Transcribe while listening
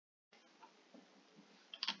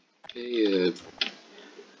Hey,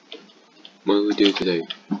 what do we do today?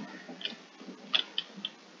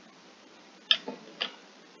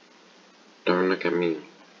 Don't look at me,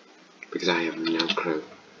 because I have no clue.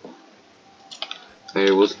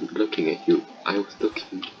 I wasn't looking at you, I was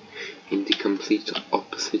looking in the complete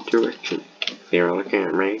opposite direction. You're looking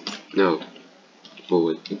at me? No.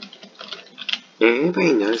 Forward.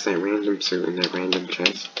 Anybody knows that random suit in that random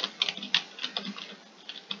chest?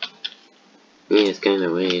 Yeah, it's kinda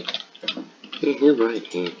weird. Yeah, you're right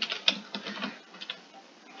here.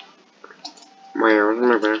 Wait, wasn't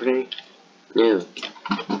my birthday? No.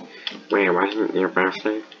 Wait, wasn't your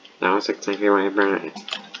birthday? That was exactly my birthday.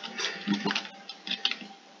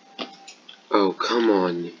 Oh, come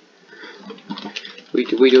on. We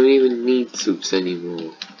don't even need suits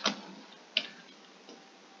anymore.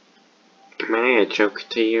 Am I a joke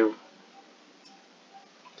to you?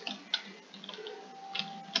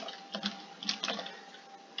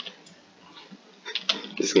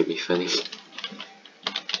 This is gonna be funny.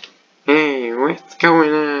 Hey, what's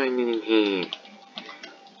going on in here?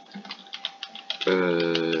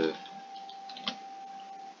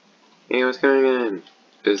 Hey, what's going on?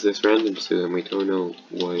 There's this random suit and we don't know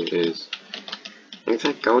what it is. It's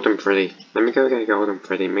that golden Freddy. Let me go get golden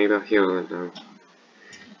Freddy. Maybe I'll heal it now.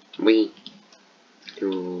 We.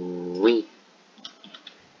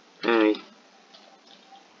 Hi.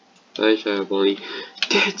 Hi, Bonnie.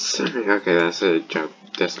 That's sorry. Okay, that's a joke.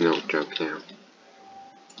 That's no joke now.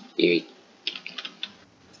 Eat.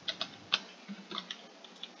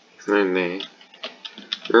 Come there.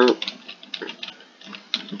 Oh.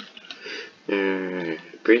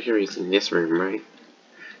 Pretty sure he's in this room, right?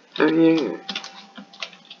 Oh yeah.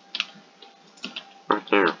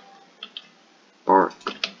 What now? Bark.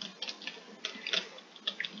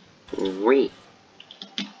 Wait.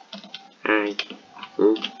 Hi.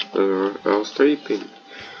 Oh, I was sleeping.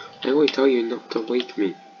 I always tell you not to wake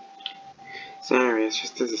me. Sorry, it's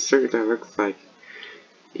just there's a suit that looks like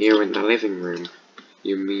you in the living room.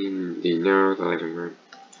 You mean the living room?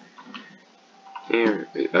 Yeah.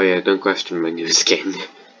 Oh yeah, don't question my new skin.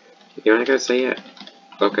 You wanna go say it?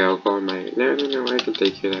 Okay, I'll go on my... No, I can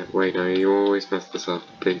take you that way. No, you always mess this up.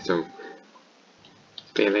 Please don't.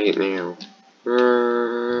 It's too late now.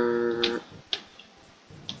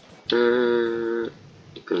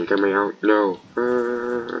 Can you get me out? No.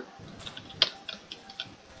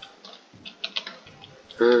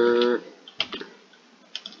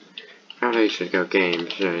 Probably should go game,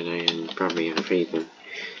 shouldn't I? And probably defeat them.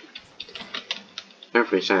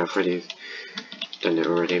 Hopefully Shadow Freddy's done it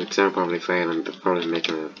already, because I'll probably fail and probably make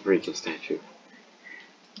him a freaking statue.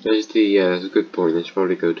 That's a good point, I should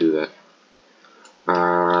probably go do that.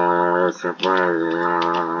 I'm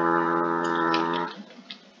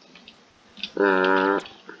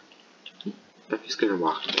just gonna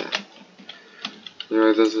walk there.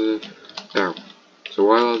 Alright, there's a... Oh. So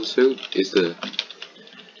while on the suit is the...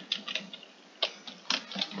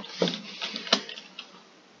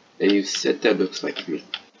 And you said that looks like me.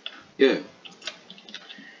 Yeah.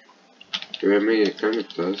 You have made a comic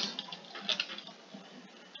does.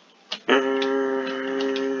 I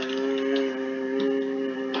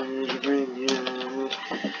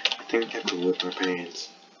think I have to whip my pants.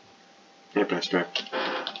 Hey, press strap.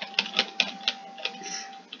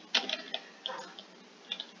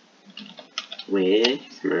 Where's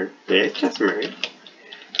Smurf? There's just Smurf.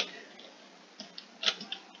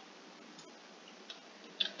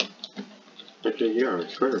 Actually,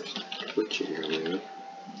 yours first. Which you gonna move?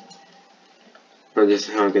 Oh, this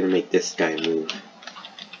is how I'm gonna make this guy move.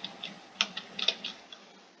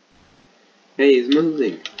 Hey, he's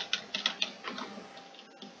moving.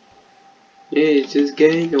 Yeah, it's just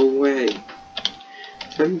getting away.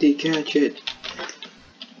 Somebody catch it.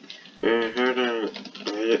 Hold on.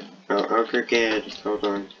 I'll go get it. Just hold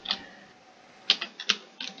on.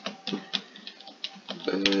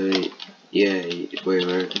 Yeah,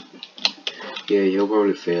 wait. Yeah, you'll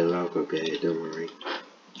probably fail. I'll go get it. Don't worry.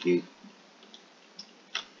 You.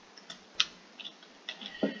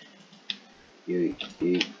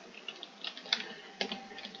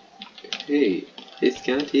 Hey, it's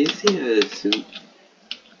kind of easy as a suit.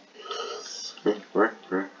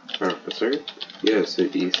 Officer? Yeah, it's so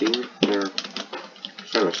easy.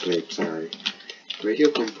 Fell asleep, sorry. Radio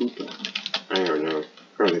computer? I don't know.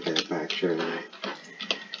 Probably get it back, shouldn't I?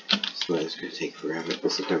 So it's gonna take forever.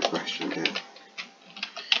 Also, don't question that.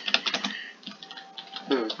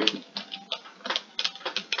 Oh, okay.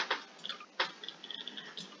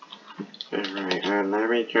 Alright, let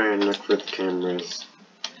me try and look for the cameras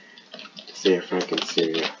to see if I can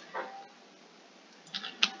see it.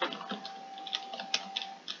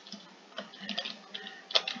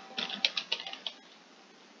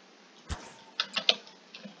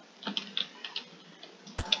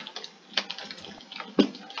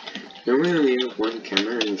 we only have one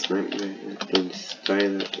camera in this nightmare,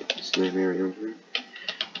 this nightmare room?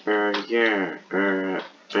 Yeah,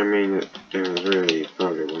 I mean, it was really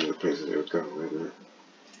probably one of the places it would go, wasn't it?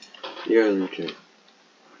 Yeah, legit.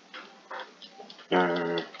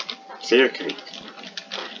 See a cake?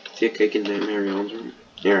 See a cake in Nightmare room?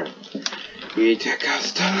 Yeah. You need to go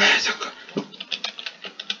to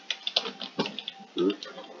the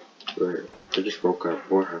Wait, I just woke up.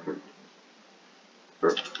 What happened?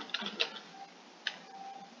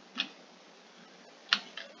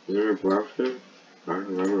 Is there a birthday? I don't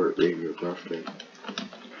remember it being your birthday.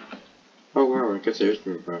 Oh wow, I guess it is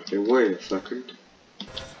my birthday. Wait a second.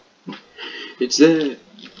 It's there!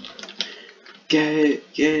 Get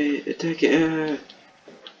it, take it!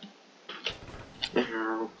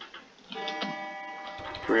 Ow.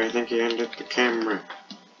 Wait, I think you ended the camera.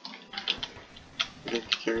 I think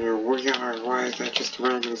the camera, why is that just a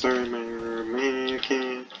random zone in my room? Man, I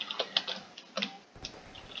can't.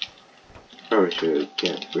 Oh, we should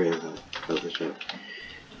get rid of that Photoshop.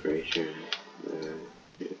 Pretty sure.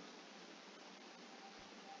 Yeah.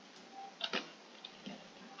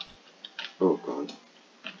 Oh god.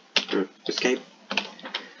 Escape.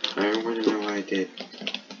 I don't want to know what I did.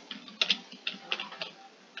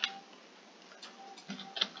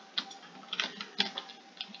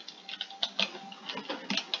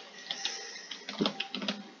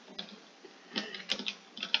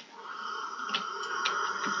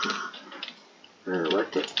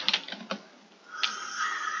 Worked it.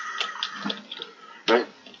 Right?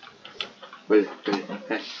 Wait,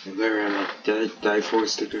 hey, did I fall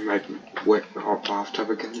asleep in my wet hot bathtub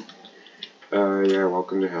again? Yeah,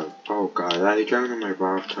 welcome to hell. Oh god, I drowned in my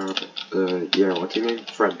bathtub. Yeah, what's your name?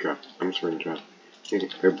 Freddy. I'm Freddy.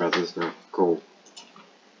 Your brother's now. Cool.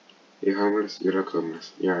 You homeless? You look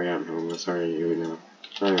homeless. Yeah, I am homeless. How are you now?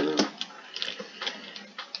 I don't know.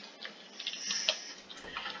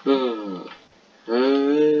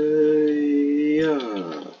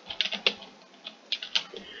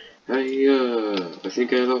 I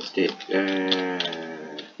think I lost it.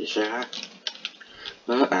 You sure?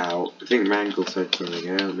 Ow. I think Mangle said something.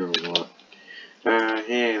 I don't know what.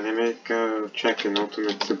 Here, let me go check an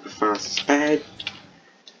ultimate super fast sped.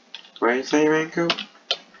 What did you say, Mangle?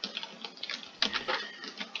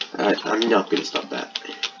 I'm not gonna stop that.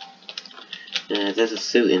 There's a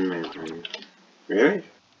suit in my room. Really?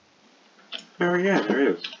 Oh yeah, there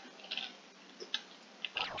is.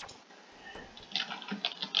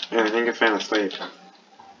 I think I found a slave.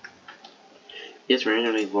 Just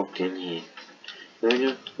randomly walked in here.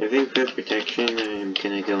 I think for protection I'm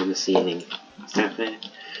gonna go on the ceiling. Is that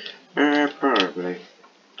fair? Probably.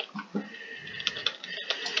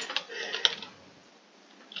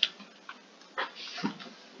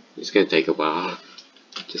 It's gonna take a while.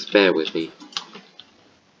 Just bear with me.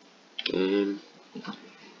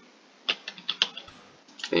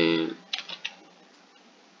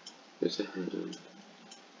 There's a hand.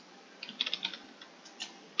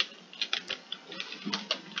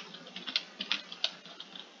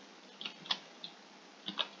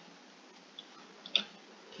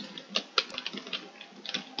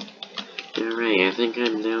 Alright, I think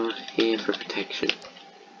I'm now here for protection.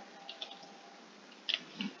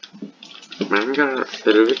 I'm gonna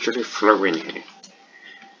literally flow in here.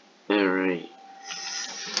 Alright.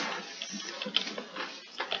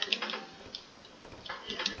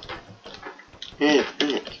 Hey,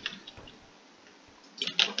 back.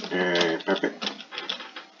 Perfect.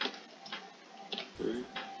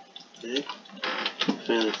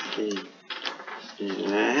 Let's see.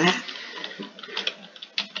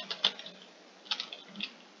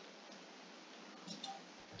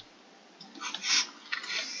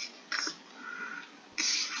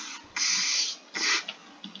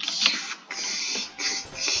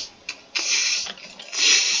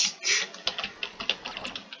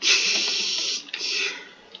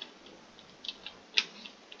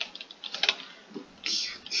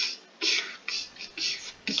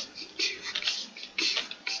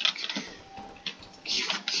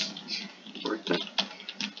 What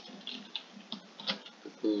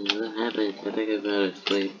happened? I think I fell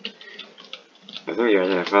asleep. I think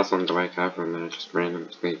I felt something to wake up and then I just random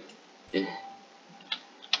sleep.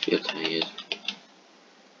 Feel tired.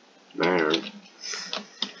 No.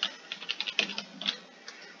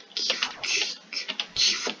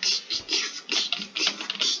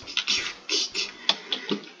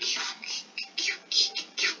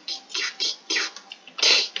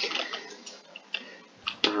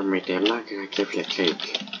 Alright, I'm not gonna give you a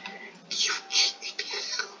cake.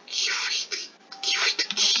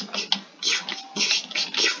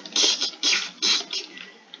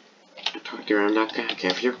 you, I'm not gonna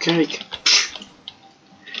give you cake.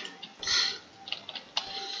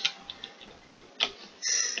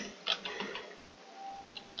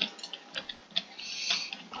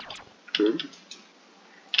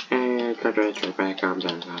 Hey, go back, calm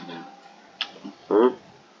down. Huh?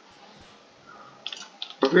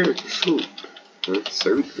 Okay, soup.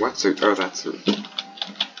 Soup? What soup? Oh, that soup.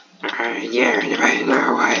 Yeah, anybody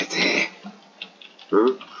know what it is?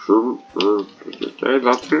 Soup? That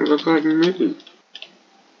doesn't look like me.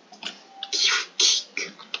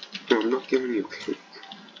 No, I'm not giving you cake.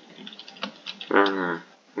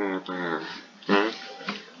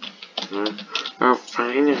 Oh,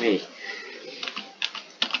 finally.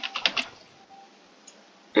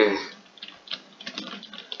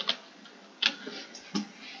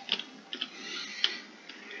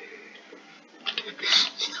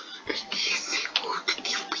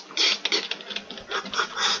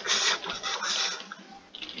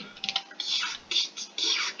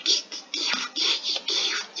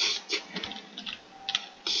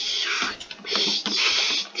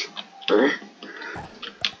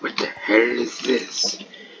 What the hell is this?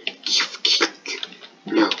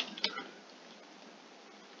 No.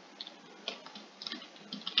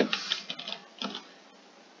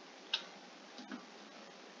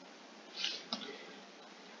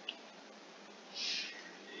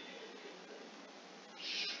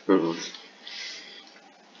 Oh.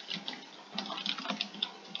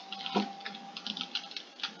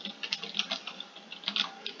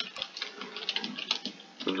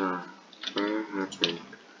 What happened?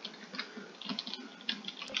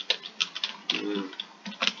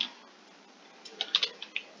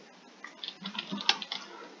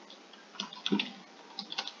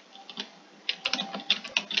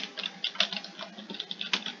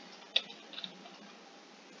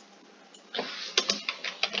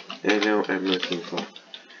 I know what I'm looking for.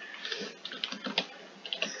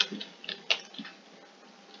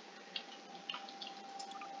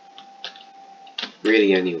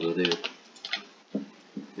 Really, any will do. I'm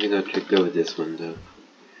gonna have to go with this one though.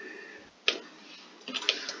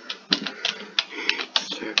 It's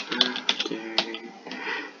the birthday.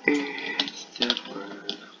 It's the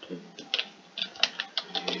birthday.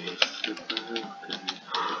 It's the birthday.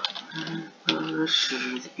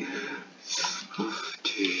 Birthday.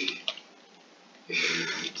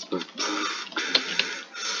 It's my birthday.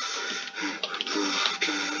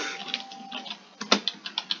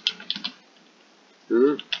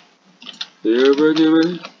 Yeah, buddy.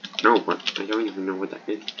 No, what? I don't even know what that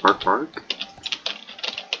is. Bark?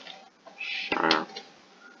 Shut up.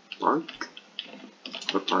 Bark?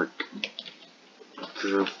 What bark?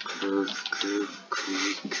 Cake.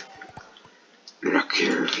 I don't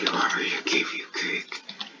care if you want me to give you cake.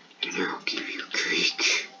 And I'll give you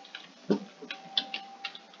cake.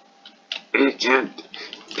 I can't.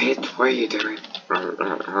 Pete, what are you doing?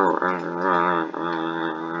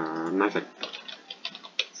 Nothing.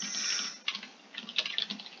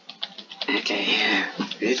 Okay, yeah.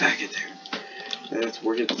 What are you there? Let's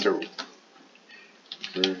work it through.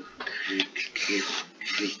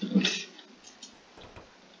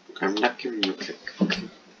 I'm not giving you cake, okay?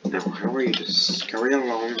 Now, how are you to scurry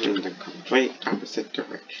along in the complete opposite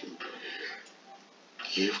direction?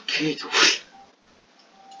 Give cake.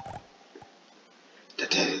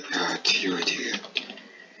 That is not your idea.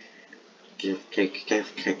 Give cake. I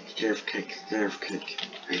want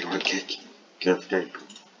cake. Give cake.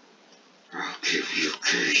 I'll give you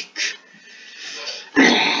cake.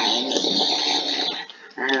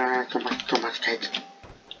 Too much cake.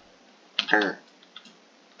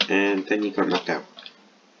 And then you got knocked out.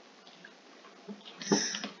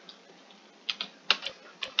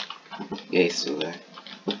 Yeah, he's still there.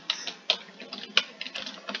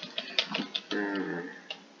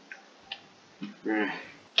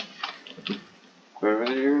 What was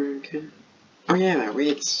I doing again? Oh yeah, that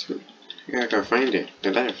weed suit. I gotta go find it.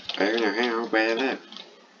 It left. I don't know how, but it left.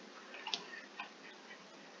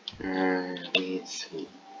 Weed suit.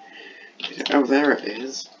 Oh, there it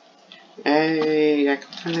is. Hey, I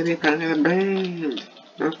can finally be part of the band.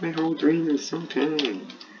 That was my whole dream in some time.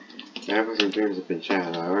 That wasn't dreams have been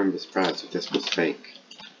shattered. I wouldn't be surprised if this was fake.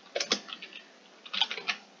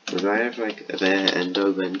 Would I have like the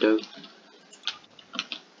endo bendo?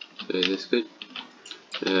 Is this good?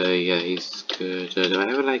 Yeah, he's good. Do I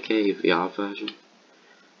have like a VR version?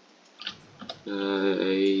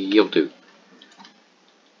 You'll do.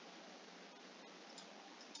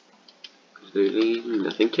 Absolutely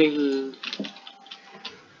nothing changed.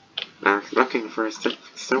 I was looking for a stick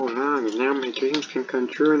for so long, and now my dreams can come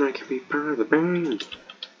true and I can be part of the band.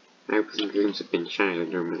 I hope some dreams have been shattered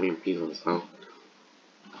under a million people, so...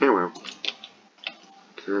 Oh well.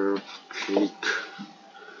 Cake.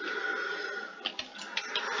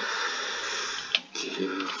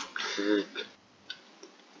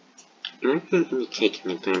 You're not gonna eat cake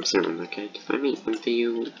anytime soon, okay? Just let me eat them for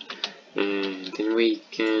you, and then we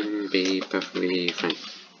can be perfectly fine.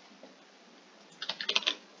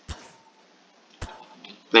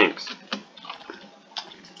 Thanks.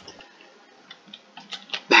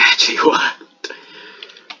 Actually, what?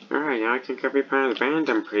 Alright, now I can be part of the band,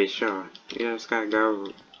 I'm pretty sure. You just gotta go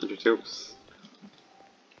introduce.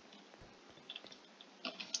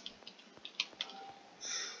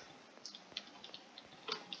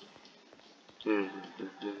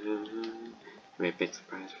 Wait, big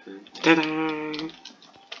surprise for him. Ta-da!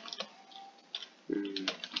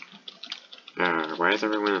 Why is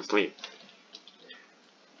everyone asleep?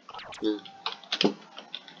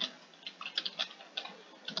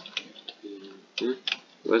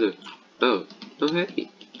 What a... Oh, hey!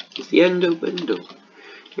 It's the Endo window!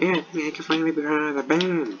 Yeah, I think I can finally be part of the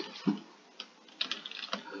band!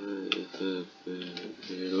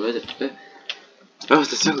 What the... Oh,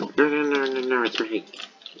 it's the suit! No, it's me!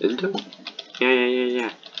 Endo?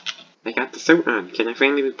 Yeah. I got the suit on. Can I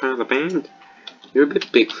finally be part of the band? You're a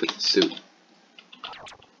bit big for the suit.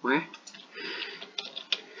 What?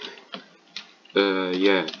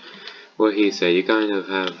 Yeah. What he said, you kind of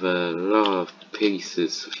have a lot of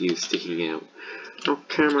pieces of you sticking out. Oh,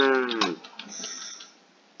 come on!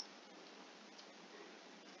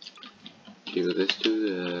 Give this to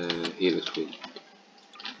the healer suite.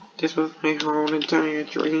 This was my whole entire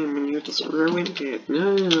dream and you just ruined it.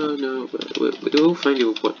 No, but we'll find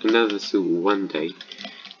you another suit one day.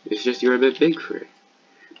 It's just you're a bit big for it.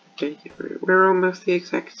 Okay, we're almost the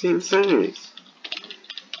exact same size.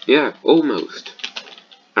 Yeah, almost.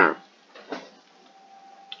 Oh.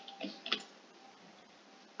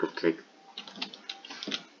 Okay.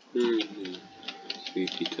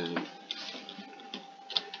 Sleepy time.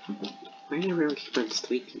 Why do everyone keep on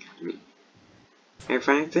sleeping on me? Hey,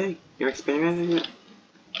 Foxy, you experimenting it?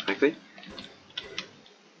 Foxy?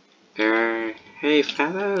 Hey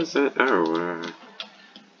fellas, meh?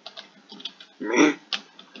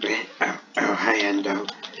 Oh, hi Endo.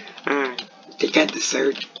 Did you get the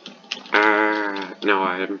suit? No,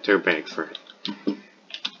 I'm too big for it.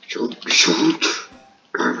 Shoot!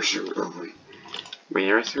 Shoot, over. Wait,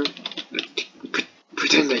 you're a suit?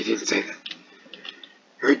 Pretend I didn't say that.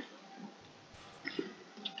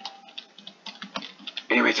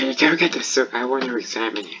 Anyway, can you go get the suit? I want to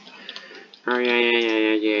examine it. Oh,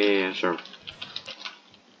 yeah, sure.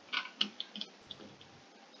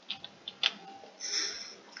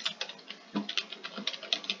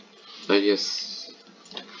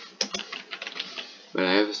 But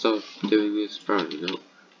I have stopped doing this part, you know?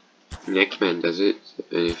 Next man does it,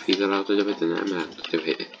 and if he's allowed to do it, then I'm allowed to do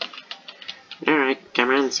it. Alright, come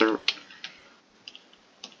on, sir.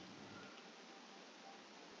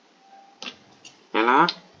 Hello?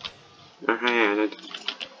 Oh, hi, Anna.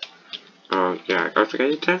 Oh, yeah, I forgot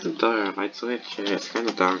to turn the door light switch. Yeah, it's kind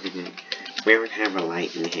of dark in here. We don't have a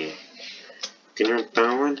light in here. Can you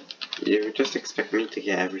turn one? You just expect me to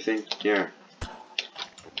get everything? Yeah.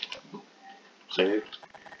 See?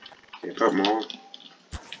 You put more.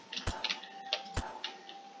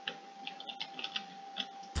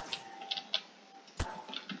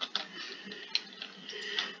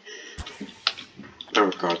 Oh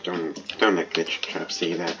god, don't let glitch trap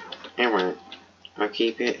see that. I won't. I'll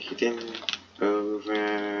keep it hidden over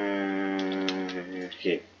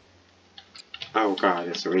here. Oh god,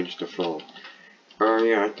 it's arranged the floor. Oh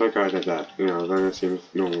yeah, I thought I did that. You know, then it seems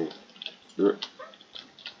normal.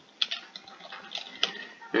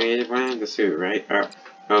 I mean, wearing the suit, right?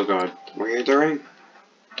 Oh god, what are you doing?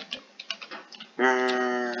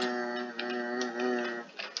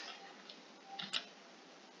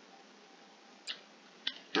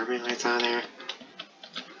 How many lights are there?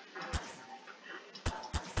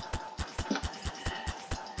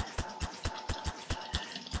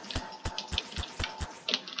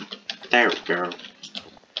 There we go.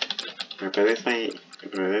 But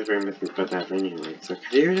this room isn't put that anyway, so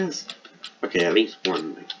here it is. Okay, at least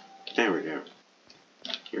one light. There we go.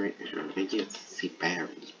 Here we go. I can't see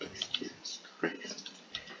Barry's place. Jesus Christ.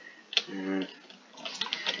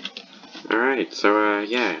 Alright, so,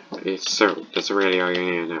 yeah. That's really all you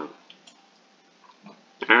need to know.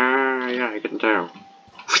 Yeah, I can tell.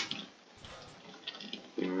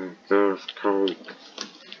 Go cold.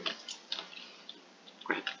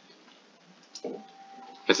 What?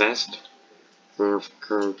 Possessed?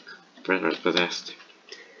 Cold. Possessed.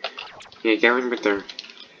 Yeah, go in with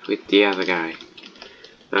the other guy.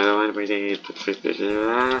 I don't want to be the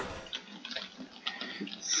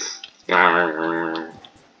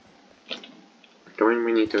The one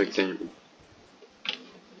we need to examine.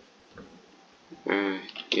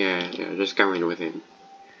 Yeah, just go in with him.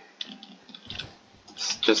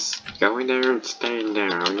 Just go in there and stand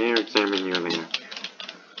there. I'll now examine you there.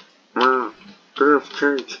 Give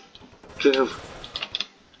cake. Give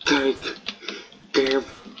cake. Give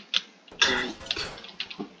cake.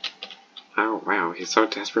 Oh wow, he's so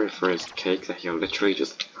desperate for his cake that he'll literally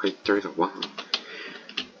just break through the wall.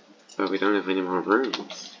 But we don't have any more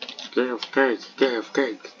rooms. Give cake. Give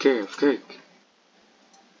cake. Give cake.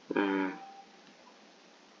 Give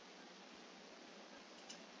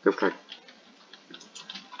cake.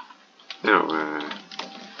 Oh,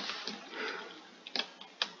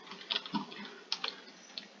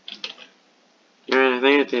 yeah, I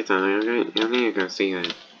think I did something. I need to go see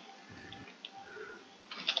that.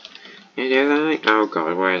 You do that? Oh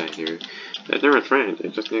god, what did I do? They're a friend,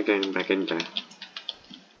 it's just not getting back in there.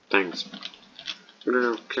 Thanks.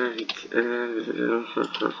 Little cake. Little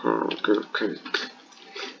cake.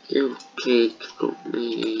 Little cake for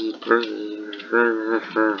me.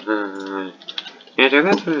 Yeah,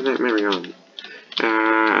 that's what I memory on.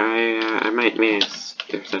 I might miss,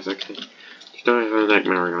 if that's okay. Story of the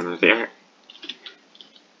nightmare on there.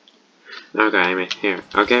 Okay, I'm in here.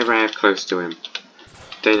 I'll get right close to him.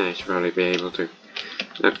 Then I should probably be able to.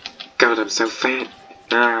 Look, God, I'm so fat.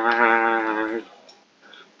 I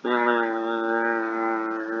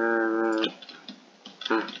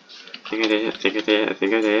think I did. I think I did. I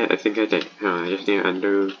think I did. I think I did. Oh, I just need to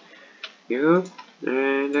undo you,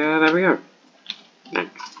 and there we go.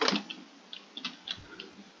 Thanks.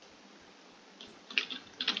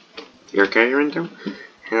 You okay, Rendo?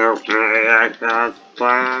 Help me! I got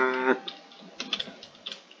flat.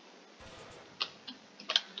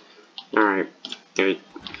 Alright, okay,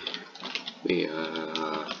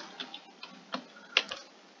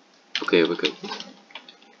 we're good.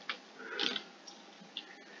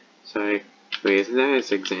 Sorry, wait, isn't that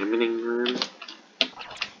his examining room?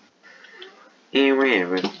 Yeah,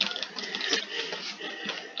 whatever. I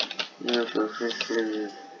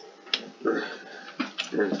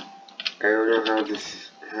don't know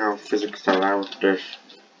how physics allows this.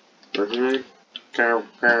 Wasn't it?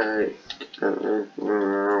 Okay.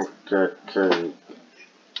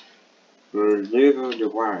 Neither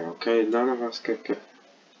do I, okay? None of us can get.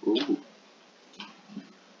 Ooh.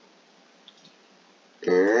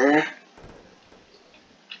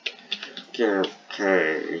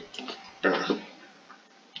 Okay.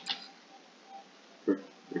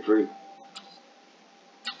 Free.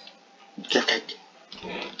 Okay.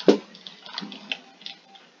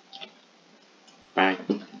 Bye.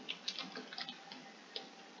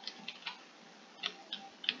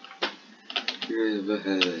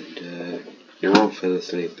 You won't fall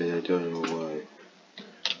asleep, and I don't know why.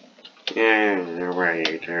 Yeah, no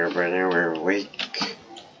way, but now we're awake.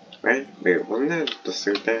 Right? Wait, wasn't that the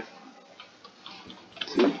suit there?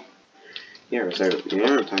 Yeah, so, you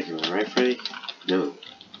know what I'm talking about, right, Freddy? No.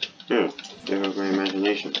 No, that was my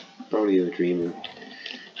imagination. Probably you were dreaming.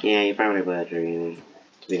 Yeah, you probably were dreaming.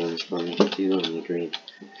 To be honest, Bonnie, you only dream.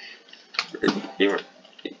 You were...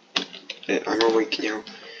 I'm awake now.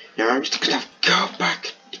 Now I'm just gonna go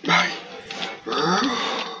back. Bye.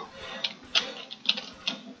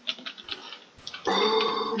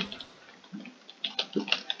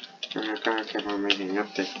 I gotta keep on making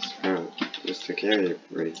updates for the security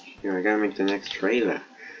bridge. You know, I gotta make the next trailer.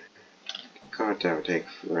 God, that'll take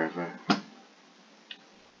forever.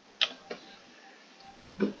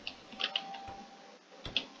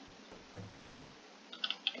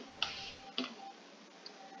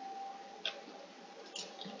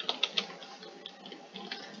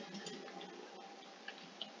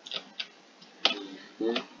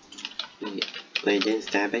 I didn't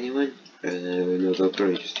stab anyone? No, that's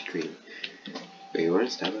probably just a dream. Wait, you wanna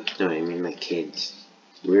stab us? No, I mean my kids.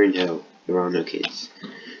 We're in hell. There are no kids.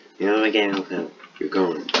 You know, again, hell. You're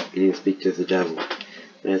gone. You need to speak to the devil.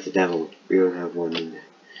 There's the devil. We don't have one in there.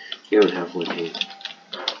 You don't have one here.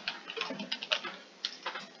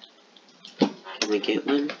 Can we get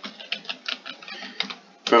one?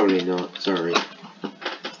 Probably not, sorry.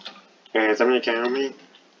 Somebody can help me?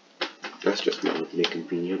 That's just mildly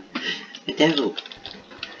convenient. The devil!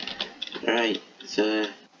 Alright, so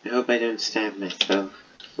I hope I don't stab myself.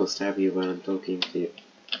 I'll stab you while I'm talking to you.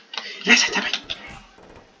 Yes, I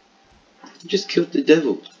You just killed the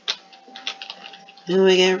devil. How do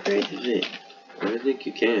I get rid of it? I don't think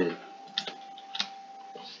you can.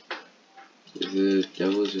 Is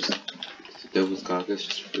the devil's carcass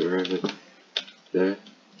just forever there?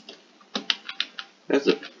 That's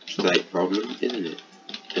a slight problem, isn't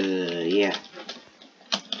it? Yeah.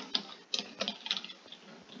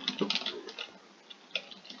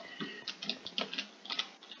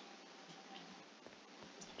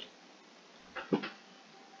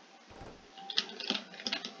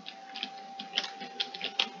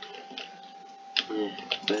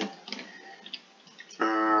 there.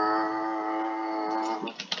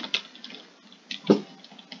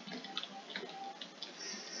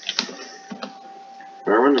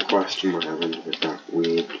 I want to question what happened with that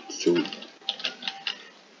weird suit.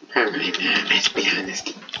 Apparently, man, let's be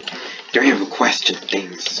honest. You ever question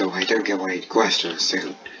things, so I don't get why you question a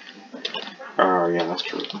suit. Oh, yeah, that's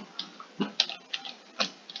true.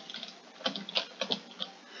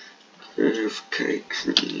 If cake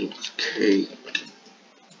needs cake.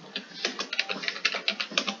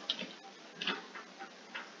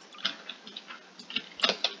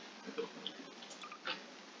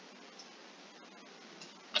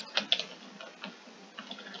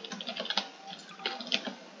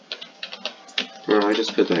 Oh, I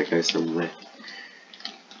just put that guy somewhere.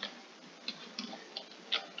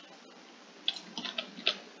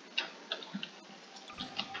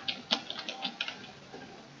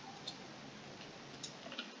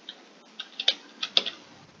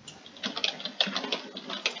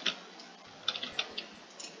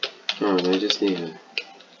 Oh, and I just need to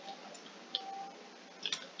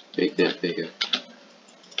make that bigger.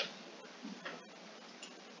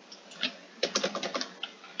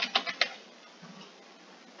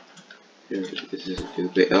 This isn't too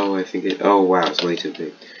big. Oh, I think it. Oh, wow, it's way too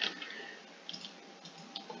big.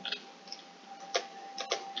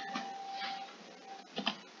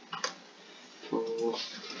 Four.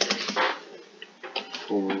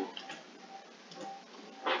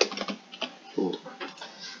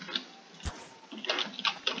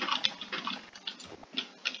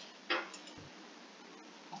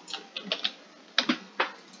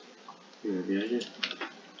 Maybe I just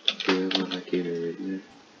do it when I keep it right there.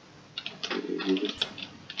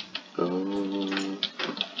 Oh.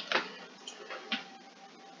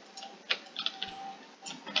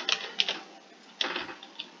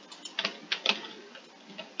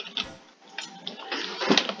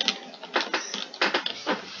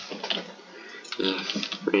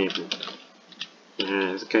 Maybe.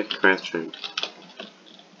 That's a good question.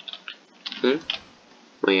 Wait,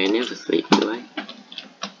 I never sleep, do I?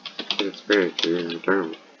 It's very good, I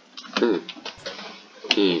don't.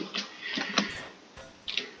 Yeah.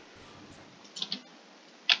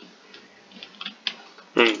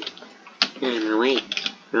 I'm awake.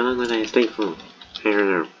 How long was I asleep for? I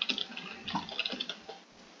don't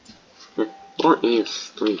know. What is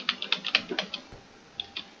sleep?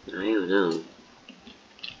 I don't know.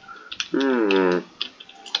 You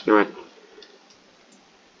know what?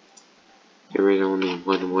 There is only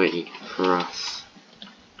one way for us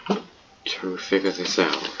to figure this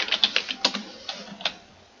out.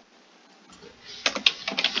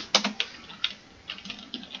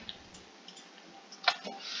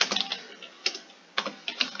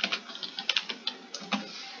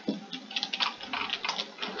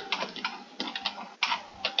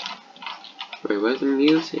 Wait, where's the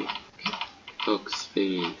music? Box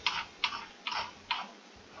thingy.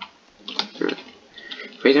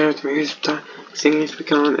 We don't have to music, sing if we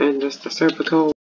can't, and just a super cool.